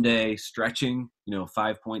Monday stretching,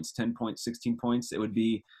 5 points, 10 points, 16 points, it would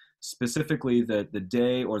be specifically the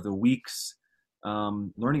day or the week's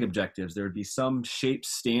learning objectives. There would be some shape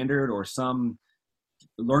standard or some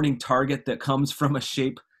learning target that comes from a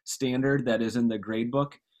shape standard that is in the grade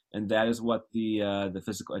book, and that is what the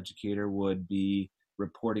physical educator would be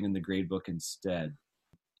reporting in the grade book instead.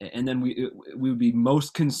 And then we would be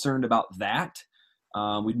most concerned about that.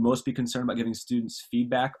 We'd most be concerned about giving students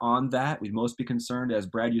feedback on that. We'd most be concerned, as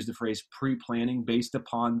Brad used the phrase, pre-planning based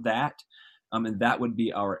upon that, and that would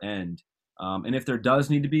be our end. And if there does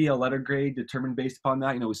need to be a letter grade determined based upon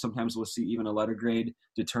that, we sometimes will see even a letter grade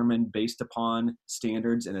determined based upon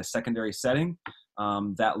standards in a secondary setting.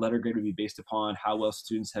 That letter grade would be based upon how well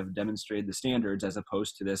students have demonstrated the standards, as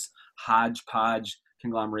opposed to this hodgepodge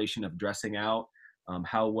conglomeration of dressing out,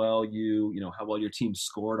 how well your team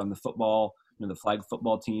scored on the football, the flag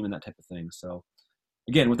football team, and that type of thing. So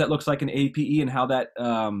again, what that looks like in APE and how that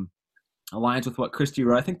aligns with what Christy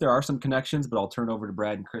wrote, I think there are some connections, but I'll turn it over to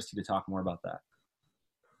Brad and Christy to talk more about that.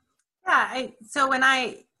 Yeah. So when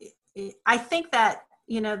I think that,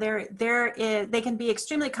 they can be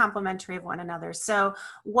extremely complementary of one another. So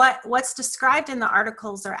what's described in the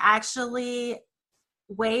articles are actually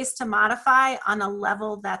ways to modify on a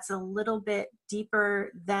level that's a little bit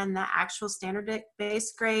deeper than the actual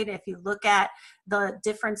standard-based grade. If you look at the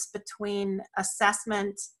difference between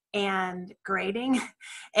assessment and grading,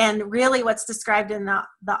 and really what's described in the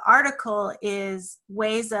article is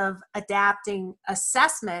ways of adapting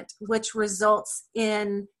assessment, which results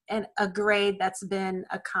in a grade that's been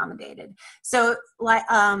accommodated. So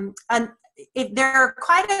there are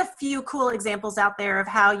quite a few cool examples out there of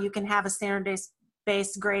how you can have a standard-based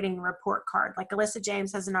grading report card. Like Alyssa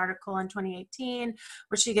James has an article in 2018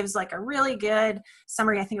 where she gives like a really good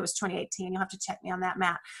summary. I think it was 2018. You'll have to check me on that,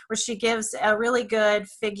 Matt, where she gives a really good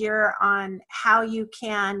figure on how you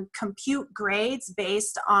can compute grades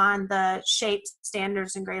based on the shape,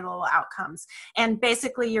 standards, and grade level outcomes. And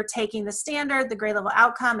basically you're taking the standard, the grade level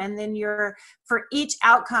outcome, and then for each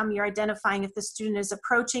outcome, you're identifying if the student is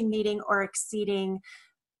approaching, meeting, or exceeding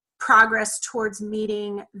progress towards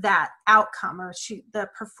meeting that outcome or the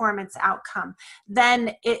performance outcome.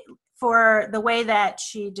 Then for the way that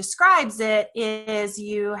she describes it is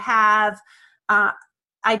you have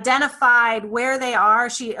identified where they are.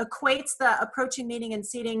 She equates the approaching, meeting, and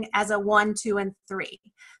seating as a 1, 2, and 3.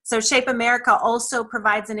 So Shape America also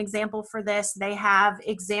provides an example for this. They have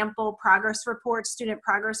example progress reports, student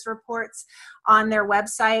progress reports on their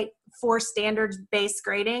website for standards-based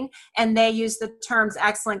grading, and they use the terms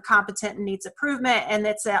excellent, competent, and needs improvement, and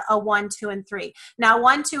it's a 1, 2, and 3. Now,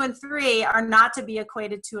 1, 2, and 3 are not to be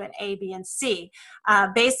equated to an A, B, and C.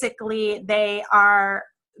 Basically, they are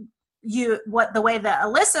the way that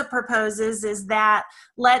Alyssa proposes is that,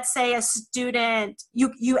 let's say a student,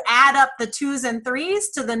 you add up the 2s and 3s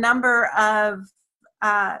to the number of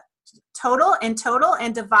total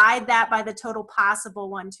and divide that by the total possible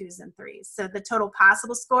 1, 2s, and 3s. So the total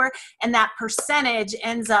possible score, and that percentage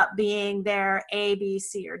ends up being their A, B,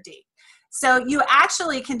 C, or D. So you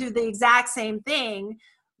actually can do the exact same thing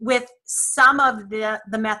with some of the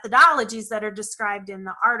methodologies that are described in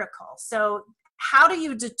the article. So how do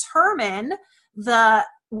you determine the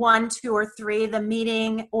 1, 2, or 3, the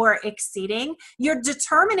meeting or exceeding? You're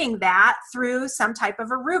determining that through some type of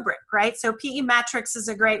a rubric, right? So PE Metrics is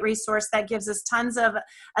a great resource that gives us tons of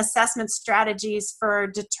assessment strategies for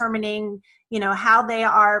determining,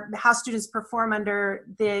 how students perform under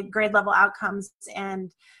the grade level outcomes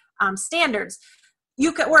and standards.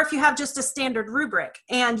 Or if you have just a standard rubric,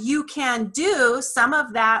 and you can do some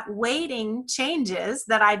of that weighting changes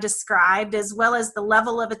that I described, as well as the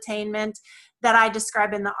level of attainment that I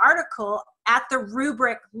describe in the article at the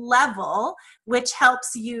rubric level, which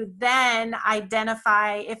helps you then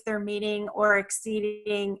identify if they're meeting or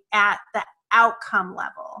exceeding at the outcome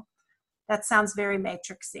level. That sounds very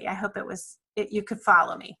matrixy. I hope you could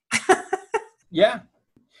follow me. Yeah.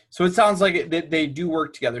 So it sounds like they do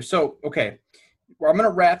work together. So, okay. Well, I'm going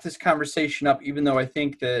to wrap this conversation up, even though I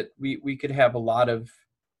think that we could have a lot of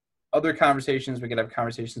other conversations. We could have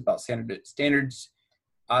conversations about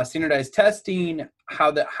standardized testing,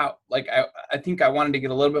 I think I wanted to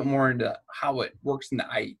get a little bit more into how it works in the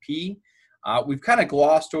IEP. We've kind of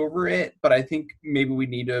glossed over it, but I think maybe we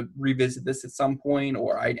need to revisit this at some point,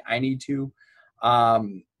 or I need to,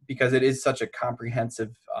 because it is such a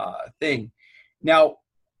comprehensive thing. Now,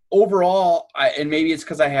 overall, and maybe it's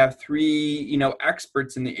because I have 3,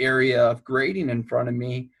 experts in the area of grading in front of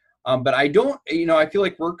me. But I don't, I feel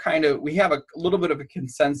like we have a little bit of a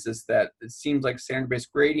consensus that it seems like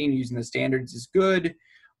standard-based grading using the standards is good.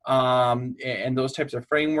 And those types of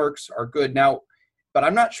frameworks are good now, but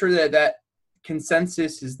I'm not sure that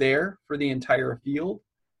consensus is there for the entire field.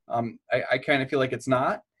 I kind of feel like it's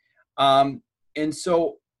not. And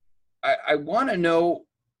so I want to know,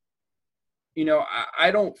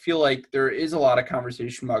 I don't feel like there is a lot of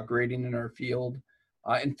conversation about grading in our field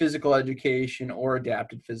in physical education or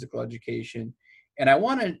adapted physical education. And I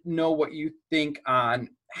want to know what you think on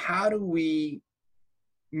how do we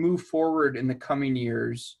move forward in the coming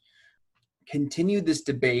years, continue this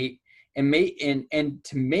debate, and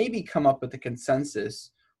to maybe come up with a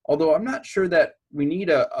consensus. Although I'm not sure that we need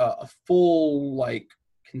a full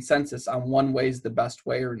consensus on one way is the best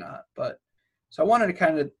way or not. But so I wanted to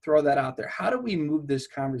kind of throw that out there. How do we move this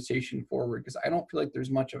conversation forward? Because I don't feel like there's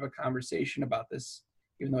much of a conversation about this,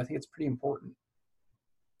 even though I think it's pretty important.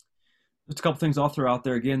 There's a couple things I'll throw out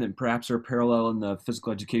there again that perhaps are parallel in the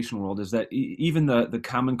physical education world is that even the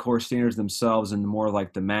Common Core standards themselves and the more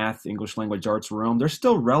like the math, English language arts realm, they're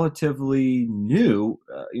still relatively new,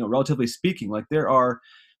 relatively speaking. Like there are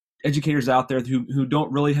educators out there who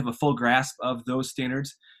don't really have a full grasp of those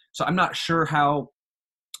standards. So I'm not sure how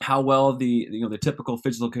well the typical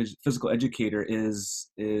physical educator is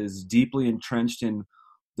deeply entrenched in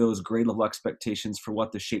those grade level expectations for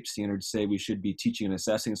what the SHAPE standards say we should be teaching and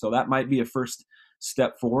assessing. So that might be a first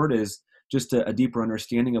step forward, is just a deeper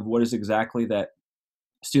understanding of what is exactly that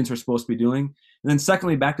students are supposed to be doing. And then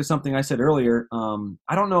secondly, back to something I said earlier,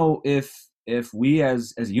 I don't know if we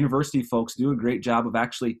as university folks do a great job of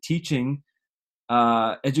actually teaching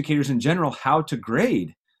educators in general how to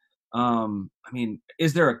grade.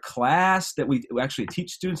 Is there a class that we actually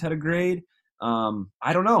teach students how to grade?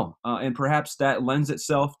 I don't know. And perhaps that lends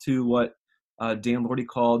itself to what Dan Lordy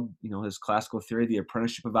called, his classical theory, the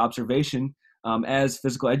apprenticeship of observation. As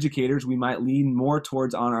physical educators, we might lean more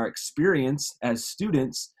towards on our experience as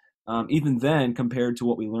students, even then compared to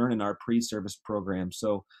what we learn in our pre-service program.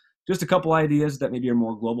 So just a couple ideas that maybe are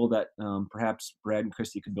more global that perhaps Brad and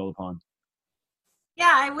Christy could build upon.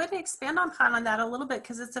 Yeah, I would expand on that a little bit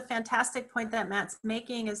because it's a fantastic point that Matt's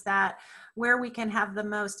making, is that where we can have the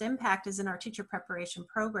most impact is in our teacher preparation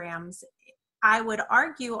programs. I would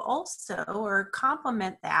argue also, or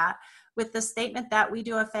complement that, with the statement that we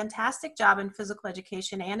do a fantastic job in physical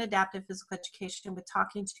education and adaptive physical education with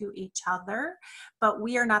talking to each other, but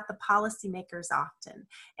we are not the policymakers often.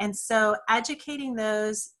 And so educating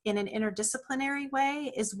those in an interdisciplinary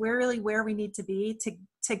way is really where we need to be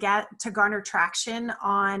to garner traction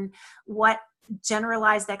on what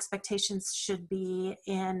generalized expectations should be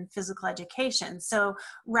in physical education. So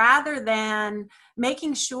rather than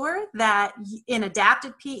making sure that in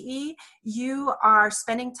adapted PE, you are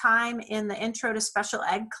spending time in the intro to special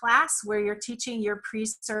ed class where you're teaching your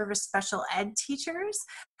pre-service special ed teachers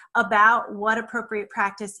about what appropriate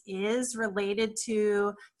practice is related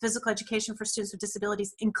to physical education for students with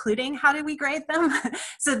disabilities, including how do we grade them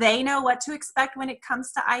so they know what to expect when it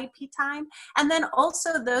comes to IEP time. And then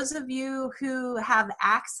also those of you who have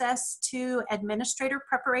access to administrator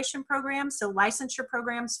preparation programs, so licensure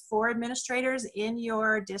programs for administrators in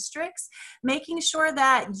your districts, making sure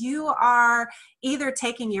that you are either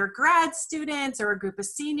taking your grad students or a group of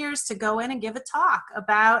seniors to go in and give a talk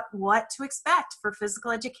about what to expect for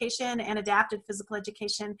physical education and adapted physical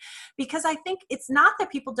education. Because I think it's not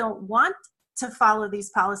that people don't want to follow these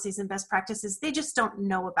policies and best practices, they just don't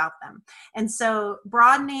know about them. And so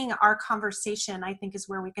broadening our conversation, I think, is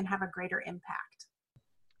where we can have a greater impact.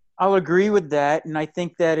 I'll agree with that. And I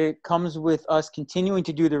think that it comes with us continuing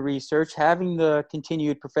to do the research, having the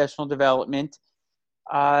continued professional development.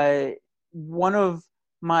 One of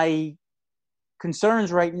my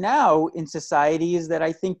concerns right now in society is that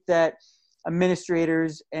I think that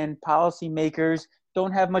administrators and policymakers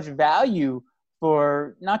don't have much value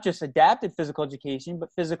for not just adapted physical education, but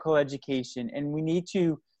physical education. And we need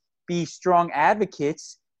to be strong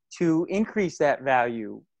advocates to increase that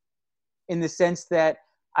value, in the sense that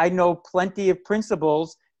I know plenty of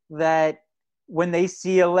principals that when they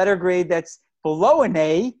see a letter grade that's below an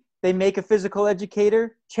A, they make a physical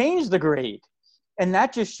educator change the grade. And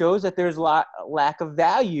that just shows that there's a lack of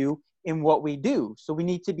value in what we do. So we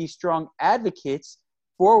need to be strong advocates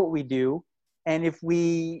for what we do. And if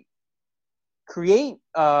we create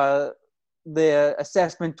the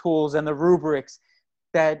assessment tools and the rubrics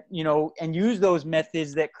that, and use those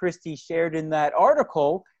methods that Christy shared in that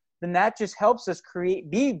article, then that just helps us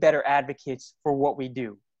be better advocates for what we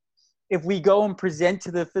do. If we go and present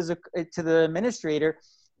to the administrator,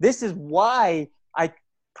 this is why I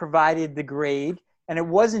provided the grade, and it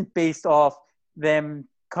wasn't based off them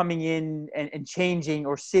coming in and changing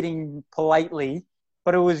or sitting politely,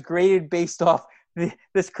 but it was graded based off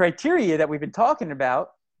this criteria that we've been talking about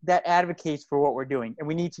that advocates for what we're doing. And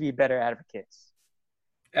we need to be better advocates.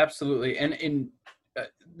 Absolutely. And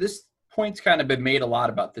this point's kind of been made a lot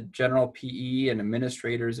about the general PE and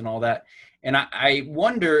administrators and all that. And I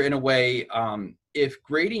wonder, in a way, if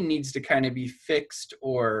grading needs to kind of be fixed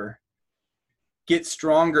or get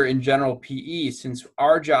stronger in general PE, since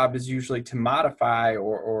our job is usually to modify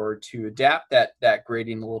or to adapt that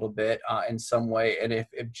grading a little bit in some way. And if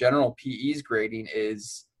general PE's grading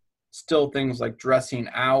is still things like dressing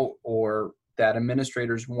out, or that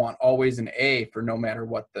administrators want always an A for no matter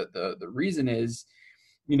what the reason is,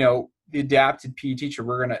 the adapted PE teacher,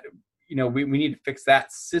 we're going to, we need to fix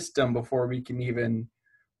that system before we can even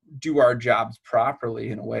do our jobs properly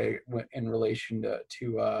in a way in relation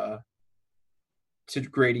to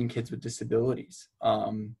grading kids with disabilities.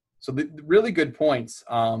 So the really good points.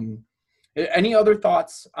 Any other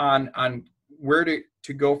thoughts on where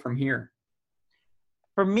to go from here?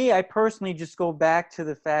 For me, I personally just go back to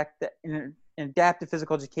the fact that in adaptive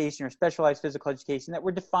physical education or specialized physical education, that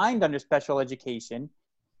we're defined under special education.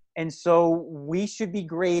 And so we should be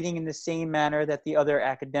grading in the same manner that the other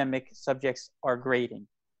academic subjects are grading.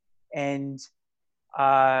 And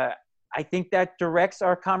I think that directs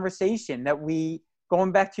our conversation, that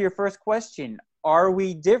going back to your first question, are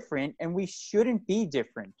we different? And we shouldn't be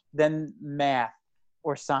different than math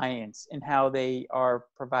or science in how they are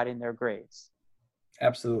providing their grades.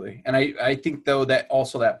 Absolutely. And I think, though, that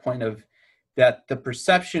also that point of that the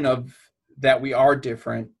perception of that we are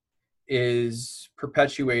different is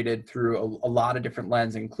perpetuated through a lot of different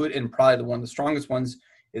lenses, including probably one of the strongest ones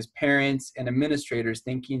is parents and administrators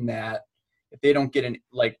thinking that if they don't get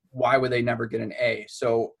why would they never get an A?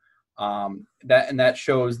 So that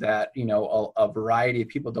shows that, a variety of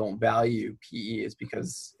people don't value PE is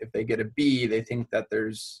because if they get a B, they think that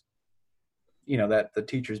there's, that the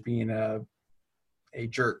teacher's being a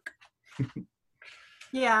jerk.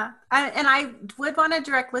 Yeah. And I would want to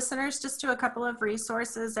direct listeners just to a couple of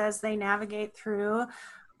resources as they navigate through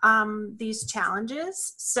these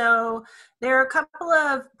challenges. So there are a couple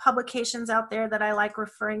of publications out there that I like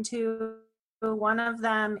referring to. One of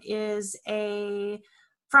them is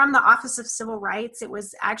from the Office of Civil Rights. It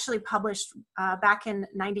was actually published back in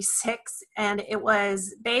 '96, and it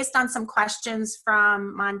was based on some questions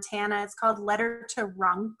from Montana. It's called Letter to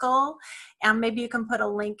Runkle, and maybe you can put a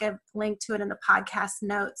link to it in the podcast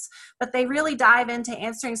notes. But they really dive into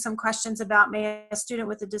answering some questions about, may a student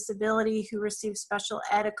with a disability who receives special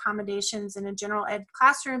ed accommodations in a general ed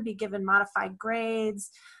classroom be given modified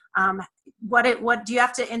grades? What do you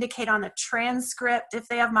have to indicate on the transcript if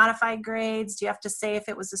they have modified grades? Do you have to say if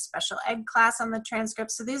it was a special ed class on the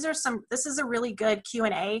transcript? So this is a really good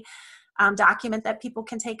Q&A document that people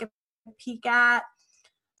can take a peek at.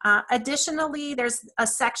 Additionally, there's a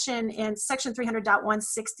section in section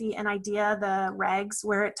 300.160 in IDEA, the regs,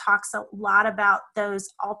 where it talks a lot about those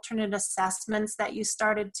alternate assessments that you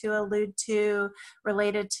started to allude to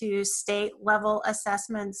related to state level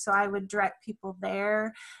assessments. So I would direct people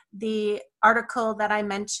there. The article that I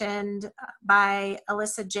mentioned by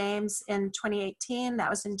Alyssa James in 2018, that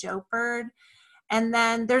was in Joe Bird. And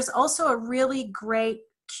then there's also a really great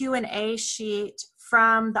Q&A sheet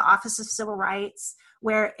from the Office of Civil Rights,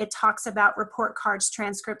 where it talks about report cards,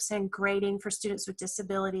 transcripts, and grading for students with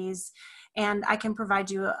disabilities. And I can provide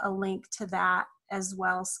you a link to that as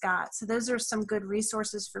well, Scott. So those are some good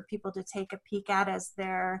resources for people to take a peek at as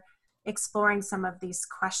they're exploring some of these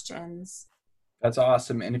questions. That's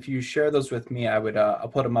awesome. And if you share those with me, I'll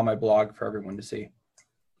put them on my blog for everyone to see.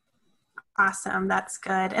 Awesome. That's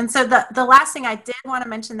good. And so the last thing I did want to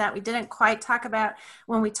mention that we didn't quite talk about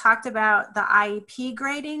when we talked about the IEP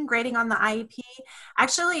grading on the IEP,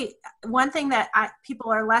 actually, one thing that people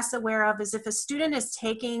are less aware of is if a student is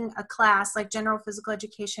taking a class like general physical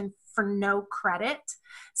education for no credit,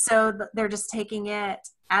 so they're just taking it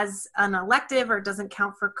as an elective or doesn't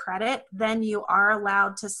count for credit, then you are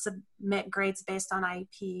allowed to submit grades based on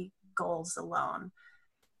IEP goals alone.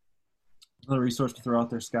 Another resource to throw out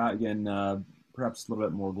there, Scott, again, perhaps a little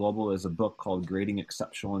bit more global, is a book called Grading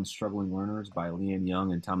Exceptional and Struggling Learners by Leanne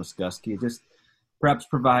Young and Thomas Gusky. It just perhaps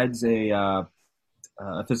provides a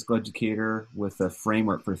physical educator with a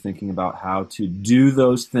framework for thinking about how to do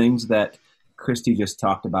those things that Christy just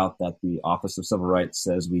talked about, that the Office of Civil Rights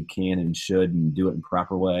says we can and should, and do it in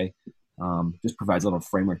proper way. Just provides a little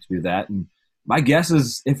framework to do that. And my guess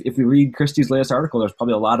is if we read Christy's latest article, there's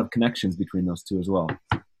probably a lot of connections between those two as well.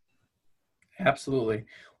 Absolutely.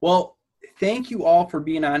 Well, thank you all for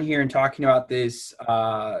being on here and talking about this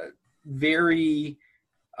very,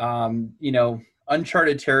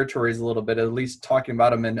 uncharted territories a little bit, at least talking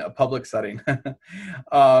about them in a public setting.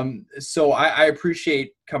 So I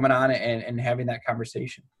appreciate coming on and having that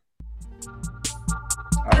conversation.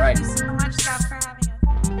 All right. Thank you so much, Scott, for having me.